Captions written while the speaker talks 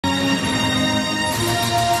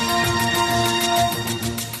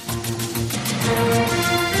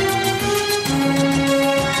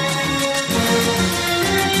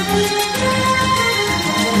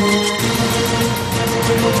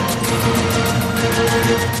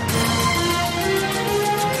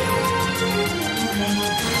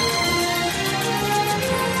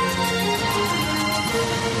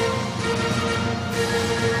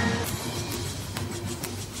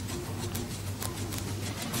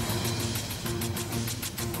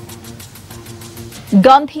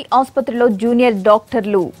గాంధీ ఆసుపత్రిలో జూనియర్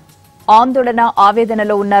డాక్టర్లు ఆందోళన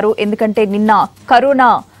ఆవేదనలో ఉన్నారు. ఎందుకంటే నిన్న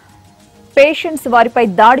కరోనా పేషెంట్స్ వారిపై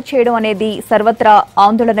దాడి చేయడం అనేది సర్వత్రా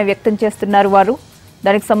ఆందోళన వ్యక్తం చేస్తున్నారు వారు.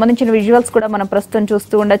 దానికి సంబంధించిన విజువల్స్ కూడా మనం ప్రస్తుతం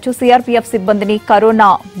చూస్తూ ఉండొచ్చు. సిఆర్పీఎఫ్ సిబ్బందిని కరోనా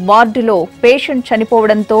వార్డులో పేషెంట్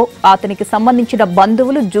చనిపోవడంతో అతనికి సంబంధించిన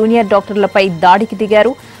బంధువులు జూనియర్ డాక్టర్లపై దాడికి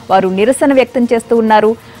దిగారు. వారు నిరసన వ్యక్తం చేస్తూ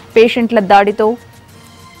ఉన్నారు. పేషెంట్ల దాడితో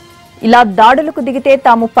ఇలా దాడులకు దిగితే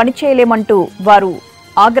తాము పని చేయలేమంటూ వారు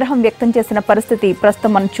ఆగ్రహం వ్యక్తం చేసిన పరిస్థితి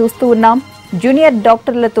ప్రస్తుతం మనం చూస్తూ ఉన్నాం. జూనియర్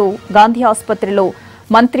డాక్టర్లతో గాంధీ ఆసుపత్రిలో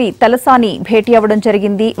మంత్రి తలసాని భేటీ అవ్వడం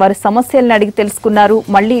జరిగింది. వారి సమస్యలను అడిగి తెలుసుకున్నారు.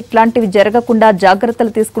 మళ్లీ ఇట్లాంటివి జరగకుండా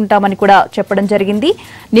జాగ్రత్తలు తీసుకుంటామని కూడా చెప్పడం జరిగింది.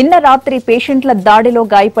 నిన్న రాత్రి పేషెంట్ల దాడిలో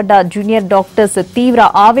గాయపడ్డ జూనియర్ డాక్టర్స్ తీవ్ర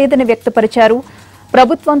ఆవేదన వ్యక్తపరిచారు.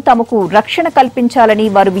 ప్రభుత్వం తమకు రక్షణ కల్పించాలని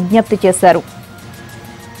వారు విజ్ఞప్తి చేశారు.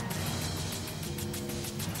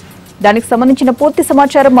 దానికి సంబంధించిన పూర్తి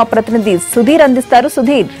సమాచారం మా ప్రతినిధి సుధీర్ అందిస్తారు.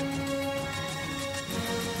 సుధీర్,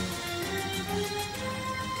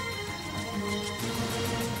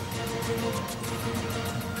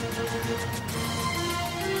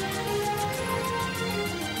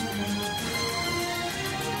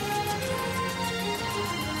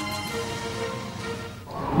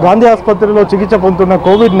 గాంధీ ఆసుపత్రిలో చికిత్స పొందుతున్న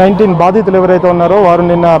కోవిడ్-19 బాధితులు ఎవరైతే ఉన్నారో వారు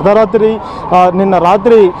నిన్న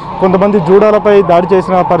రాత్రి కొంతమంది జూడాలపై దాడి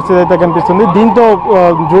చేసిన పరిస్థితి అయితే కనిపిస్తుంది. దీంతో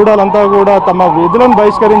జూడాలంతా కూడా తమ విధులను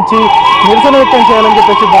బహిష్కరించి నిరసన వ్యక్తం చేయాలని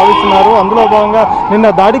చెప్పేసి భావిస్తున్నారు. అందులో భాగంగా నిన్న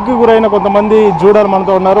దాడికి గురైన కొంతమంది జూడాలు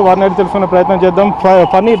మనతో ఉన్నారు. వారిని అడిగి తెలుసుకునే ప్రయత్నం చేద్దాం.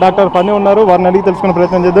 డాక్టర్ ఫనీ ఉన్నారు, వారిని అడిగి తెలుసుకునే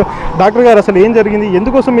ప్రయత్నం చేద్దాం. డాక్టర్ గారు, అసలు ఏం జరిగింది?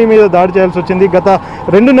 ఎందుకోసం మీ మీద దాడి చేయాల్సి వచ్చింది? గత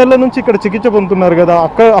 2 నెలల నుంచి ఇక్కడ చికిత్స పొందుతున్నారు కదా,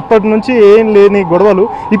 అప్పటి నుంచి ఏం లేని గొడవలు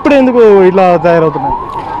ఇప్పుడు ఎందుకు ఇలా తయారవుతున్నాయి?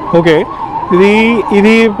 ఓకే,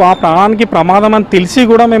 ఇది మా ప్రాణానికి ప్రమాదం అని తెలిసి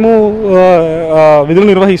కూడా మేము విధులు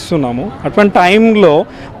నిర్వహిస్తున్నాము. అటువంటి టైంలో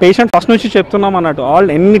పేషెంట్ ఫస్ట్ నుంచి చెప్తున్నాం అన్నట్టు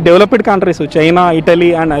ఎన్ని developed countries, China, Italy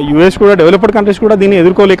and US కూడా డెవలప్డ్ కంట్రీస్ కూడా దీన్ని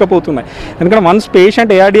ఎదుర్కోలేకపోతున్నాయి. ఎందుకంటే వన్స్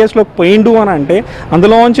పేషెంట్ ఏఆర్డిఎస్లో పోయిండు అని అంటే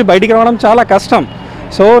అందులోంచి బయటికి రావడం చాలా కష్టం.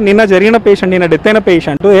 సో నిన్న డెత్ అయిన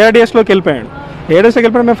పేషెంట్ ఏఆర్డిఎస్లోకి వెళ్ళిపోయాడు.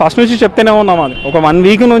 మేము ఫస్ట్ నుంచి చెప్తూనే ఉన్నాం. అది ఒక 1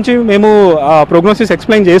 వీక్ నుంచి మేము ప్రోగ్నోసిస్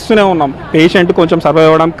ఎక్స్ప్లెయిన్ చేస్తూనే ఉన్నాం. పేషెంట్ కొంచెం సర్వైవ్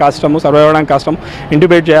అవ్వడం కష్టం,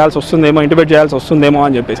 ఇంటిబేట్ చేయాల్సి వస్తుందేమో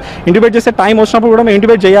అని చెప్పేసి ఇంటిబేట్ చేసే టైం వచ్చినప్పుడు కూడా మేము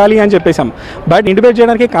ఇంటిబేట్ చేయాలి అని చెప్పేసాం. బట్ ఇంటిబేట్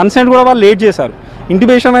చేయడానికి కన్సెంట్ కూడా వాళ్ళు లేట్ చేశారు.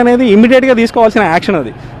 ఇంటిబేషన్ అనేది ఇమీడియట్గా తీసుకోవాల్సిన యాక్షన్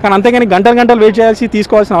అది, కానీ అంతేగాని గంటలు వెయిట్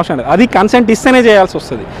తీసుకోవాల్సిన అవసరం లేదు. అది కన్సెంట్ ఇస్తేనే చేయాల్సి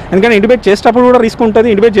వస్తుంది. ఎందుకంటే ఇంటిబేట్ చేసేటప్పుడు కూడా రిస్క్ ఉంటుంది,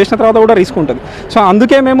 ఇంటిబేట్ చేసిన తర్వాత కూడా రిస్క్ ఉంటుంది. సో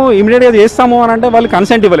అందుకే మేము ఇమీడియట్గా చేస్తాము అని అంటే వాళ్ళు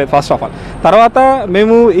కన్సెంట్ ఇవ్వలేదు ఫస్ట్ ఆఫ్ ఆల్. తర్వాత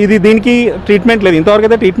మేము దీనికి ట్రీట్మెంట్ లేదు, ఇంతవరకు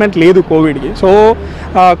అయితే ట్రీట్మెంట్ లేదు కోవిడ్కి. సో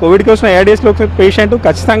కోవిడ్కి వచ్చిన ఏఆర్డిఎస్లో పేషెంట్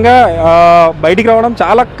ఖచ్చితంగా బయటికి రావడం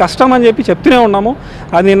చాలా కష్టం అని చెప్తూనే ఉన్నాము.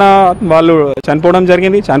 అది వాళ్ళు చనిపోవడం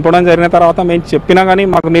జరిగిన తర్వాత మేము చెప్పినా కానీ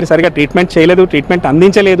మాకు మీరు సరిగా ట్రీట్మెంట్ చేయలేదు, ట్రీట్మెంట్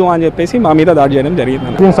అందించలేదు అని చెప్పేసి మా మీద దాడి చేయడం జరిగింది.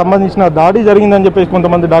 దీనికి సంబంధించిన దాడి జరిగిందని చెప్పేసి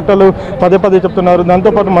కొంతమంది డాక్టర్లు పదే చెప్తున్నారు.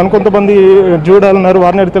 దాంతోపాటు కొంతమంది జూడాలున్నారు,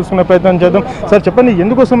 వారిని అడిగి తెలుసుకునే ప్రయత్నం చేద్దాం. సార్ చెప్పండి,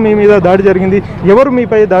 ఎందుకోసం మీ మీద దాడి జరిగింది? ఎవరు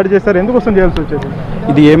మీపై దాడి చేస్తారు? ఎందుకోసం చేయాల్సి వచ్చేది?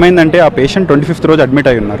 ఇది ఏమైందంటే ఆ పేషెంట్ 25th రోజు అడ్మిట్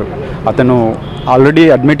అయి ఉన్నారు. అతను ఆల్రెడీ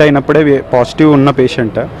అడ్మిట్ అయినప్పుడే పాజిటివ్ ఉన్న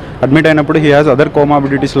పేషెంట్ అడ్మిట్ అయినప్పుడు he has other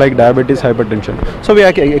comorbidities like diabetes, hyper tension. So we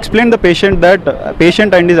explain the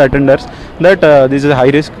patient and his attenders that this is high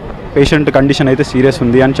risk patient condition అయితే serious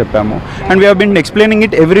ఉంది అని చెప్పాము. And we have been explaining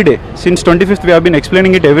it every day since 25th we have been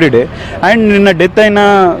explaining it every day. And నిన్న death అయిన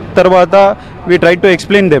తర్వాత we try to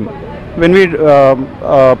explain them when we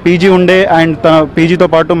PG ఉండే and తన పీజీతో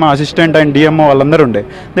పాటు మా అసిస్టెంట్ అండ్ డిఎంఓ వాళ్ళందరూ ఉండే.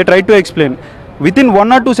 They try to explain with in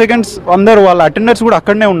 1 or 2 seconds అందరూ వాళ్ళ అటెండర్స్ కూడా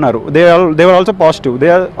అక్కడనే ఉన్నారు. They were also positive.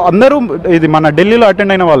 అందరూ ఇది మన ఢిల్లీలో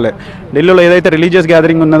అటెండ్ అయిన వాళ్ళే, ఢిల్లీలో ఏదైతే రిలీజియస్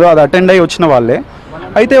గ్యాదరింగ్ ఉన్నదో అది అటెండ్ అయ్యి వచ్చిన వాళ్ళే.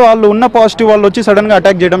 అయితే వాళ్ళు ఉన్న పాజిటివ్ వాళ్ళు వచ్చి సడన్గా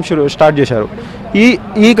అటాక్ చేయడం స్టార్ట్ చేశారు.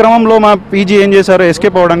 ఈ క్రమంలో మా పీజీ ఏం చేశారు,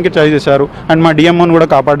 ఎస్కేప్ అవ్వడానికి ట్రై చేశారు అండ్ మా డిఎంఓని కూడా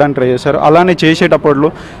కాపాడడానికి ట్రై చేశారు. అలానే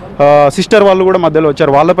చేసేటప్పుడు సిస్టర్ వాళ్ళు కూడా మధ్యలో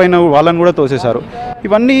వచ్చారు, వాళ్ళని కూడా తోసేశారు.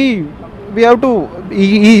 ఇవన్నీ వీ హ్యావ్ టు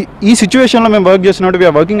ఈ సిచ్యువేషన్లో మేము వర్క్ చేస్తున్నట్టు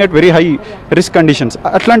we are working at very high risk conditions.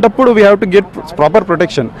 అట్లాంటప్పుడు we have to get proper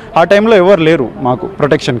protection. ఆ టైంలో ఎవరు లేరు మాకు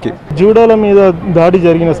ప్రొటెక్షన్కి. జూడాల మీద దాడి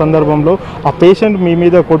జరిగిన సందర్భంలో ఆ పేషెంట్ మీ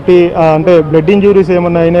మీద కొట్టి అంటే బ్లడ్ ఇంజురీస్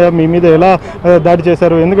ఏమన్నా అయినాయా? మీ మీద ఎలా దాడి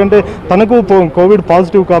చేశారు? ఎందుకంటే తనకు కోవిడ్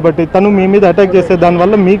పాజిటివ్ కాబట్టి తను మీ మీద అటాక్ చేస్తే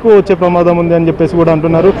దానివల్ల మీకు వచ్చే ప్రమాదం ఉంది అని చెప్పేసి కూడా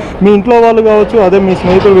అంటున్నారు. మీ ఇంట్లో వాళ్ళు కావచ్చు, అదే మీ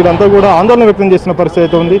స్నేహితులు, వీళ్ళంతా కూడా ఆందోళన వ్యక్తం చేసిన పరిస్థితి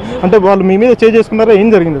అయితే ఉంది. అంటే వాళ్ళు మీ మీద చేసుకున్నారా? ఏం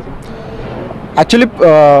జరిగింది? యాక్చువల్లీ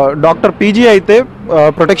డాక్టర్ పీజీ అయితే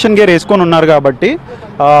ప్రొటెక్షన్ గేర్ వేసుకొని ఉన్నారు కాబట్టి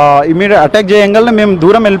ఇమీడియట్ అటాక్ చేయగలనే మేము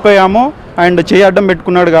దూరం వెళ్ళిపోయాము అండ్ చేయి అడ్డం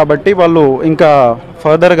పెట్టుకున్నాడు కాబట్టి వాళ్ళు ఇంకా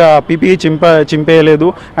ఫర్దర్గా పీపీఈ చింపేయలేదు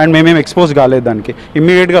అండ్ మేమేం ఎక్స్పోజ్ కాలేదు దానికి.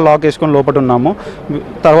 ఇమ్మీడియట్గా లాక్ వేసుకొని లోపల ఉన్నాము.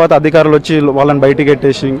 తర్వాత అధికారులు వచ్చి వాళ్ళని బయటికి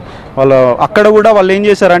ఎట్టేసి వాళ్ళు అక్కడ కూడా వాళ్ళు ఏం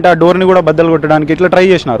చేశారంటే ఆ డోర్ని కూడా బద్దలు కొట్టడానికి ఇట్లా ట్రై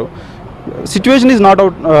చేసినారు. Situation is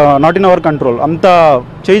not in our control. అంతా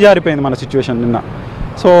చేయి జారిపోయింది మన సిచ్యువేషన్ నిన్న.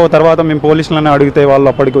 సో తర్వాత మేము పోలీసులను అడిగితే వాళ్ళు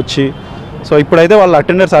అప్పటికి వచ్చి సో ఇప్పుడైతే వాళ్ళ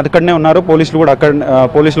అటెండర్స్ అక్కడనే ఉన్నారు. పోలీసులు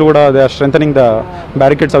కూడా they are strengthening the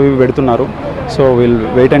barricades అవి పెడుతున్నారు. So will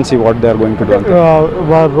wait and see what they are going to do.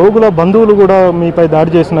 రోగుల బంధువులు కూడా మీపై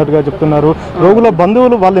దాడి చేసినట్టుగా చెప్తున్నారు. రోగుల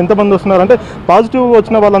బంధువులు వాళ్ళు ఎంతమంది వస్తున్నారు అంటే పాజిటివ్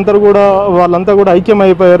వచ్చిన వాళ్ళంతా కూడా ఐక్యం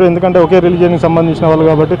అయిపోయారు. ఎందుకంటే ఒకే రిలీజియన్కి సంబంధించిన వాళ్ళు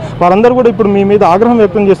కాబట్టి వాళ్ళందరూ కూడా ఇప్పుడు మీ మీద ఆగ్రహం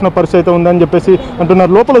వ్యక్తం చేసిన పరిస్థితి అయితే ఉందని చెప్పేసి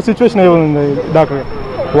అంటున్నారు. లోపల సిచ్యువేషన్ ఏముంది డాక్టర్?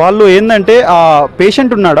 వాళ్ళు ఏంటంటే ఆ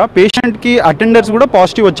పేషెంట్ ఉన్నాడా, పేషెంట్కి అటెండర్స్ కూడా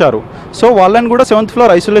పాజిటివ్ వచ్చారు. సో వాళ్ళని కూడా 7th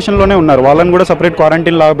ఫ్లోర్ ఐసోలేషన్లోనే ఉన్నారు. వాళ్ళని కూడా సపరేట్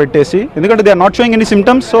క్వారంటైన్ లాగా పెట్టేసి, ఎందుకంటే they are not showing any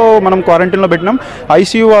symptoms. So మనం క్వారంటైన్లో పెట్టినాం.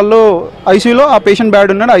 ఐసీయూలో ఆ పేషెంట్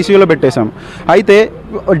బ్యాడ్ ఉన్నాడు, ఐసీయూలో పెట్టేశాం. అయితే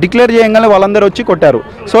డిక్లేర్ చేయగానే వాళ్ళందరూ వచ్చి కొట్టారు.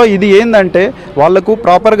 సో ఇది ఏంటంటే వాళ్ళకు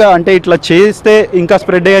ప్రాపర్గా అంటే ఇట్లా చేస్తే ఇంకా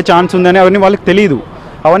స్ప్రెడ్ అయ్యే ఛాన్స్ ఉందని అవన్నీ వాళ్ళకి తెలియదు.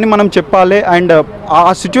 అవన్నీ మనం చెప్పాలి. అండ్ ఆ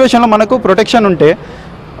సిచ్యువేషన్లో మనకు ప్రొటెక్షన్ ఉంటే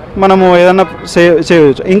మనము ఏదన్నా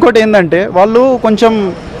చేయవచ్చు. ఇంకోటి ఏంటంటే వాళ్ళు కొంచెం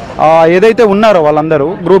ఏదైతే ఉన్నారో వాళ్ళందరూ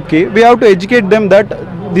గ్రూప్కి we have to educate them that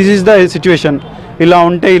this is the situation, ఇలా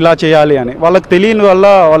ఉంటే ఇలా చేయాలి అని. వాళ్ళకి తెలియని వల్ల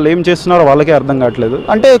వాళ్ళు ఏం చేస్తున్నారో వాళ్ళకే అర్థం కావట్లేదు.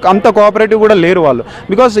 అంటే అంత కోఆపరేటివ్ కూడా లేరు వాళ్ళు.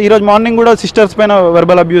 బికాస్ ఈరోజు మార్నింగ్ కూడా సిస్టర్స్ పైన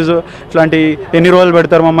వెర్బల్ అబ్యూజ్ ఇట్లాంటి ఎన్ని రోజులు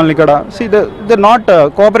పెడతారు మమ్మల్ని ఇక్కడ. సి దే నాట్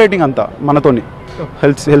కోఆపరేటింగ్ అంతా మనతోని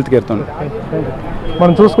హెల్త్ కేర్తో.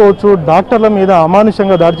 మనం చూసుకోవచ్చు డాక్టర్ల మీద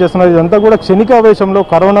అమానుషంగా దాడి చేస్తున్నారు. ఇదంతా కూడా క్షణికావేశంలో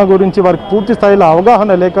కరోనా గురించి వారికి పూర్తి స్థాయిలో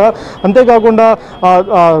అవగాహన లేక, అంతేకాకుండా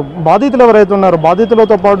బాధితులు ఎవరైతే ఉన్నారో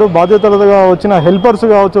బాధితులతో పాటు బాధితులుగా వచ్చిన హెల్పర్స్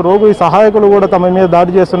కావచ్చు, రోగి సహాయకులు కూడా తమ మీద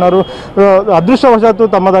దాడి చేస్తున్నారు. అదృష్టవశాత్తు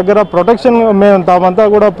తమ దగ్గర ప్రొటెక్షన్ తామంతా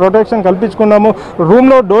కూడా ప్రొటెక్షన్ కల్పించుకున్నాము,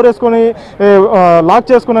 రూమ్లో డోర్ వేసుకొని లాక్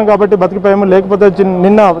చేసుకున్నాం కాబట్టి బతికిపోయాము. లేకపోతే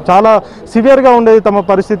నిన్న చాలా సివియర్గా ఉండేది తమ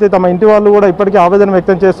పరిస్థితి. తమ ఇంటి వాళ్ళు కూడా ఇప్పటికీ ఆవేదన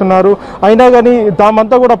వ్యక్తం చేస్తున్నారు. అయినా కానీ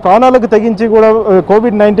తామంతా కూడా ప్రాణాలకు తెగించి కూడా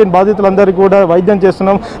COVID-19 బాధితులందరికీ కూడా వైద్యం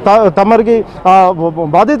చేస్తున్నాం. తమరికి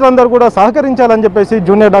బాధితులందరూ కూడా సహకరించాలని చెప్పేసి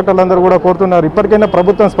జూనియర్ డాక్టర్లందరూ కూడా కోరుతున్నారు. ఇప్పటికైనా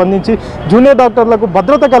ప్రభుత్వం స్పందించి జూనియర్ డాక్టర్లకు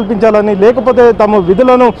భద్రత కల్పించాలని, లేకపోతే తమ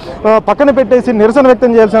విధులను పక్కన పెట్టేసి నిరసన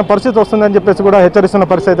వ్యక్తం చేయాల్సిన పరిస్థితి వస్తుందని చెప్పేసి కూడా హెచ్చరిస్తున్న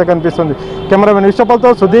పరిస్థితి అయితే కనిపిస్తుంది. Cameraman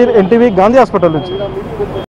విశ్వపాల్తో Sudheer, NTV, Gandhi hospital నుంచి.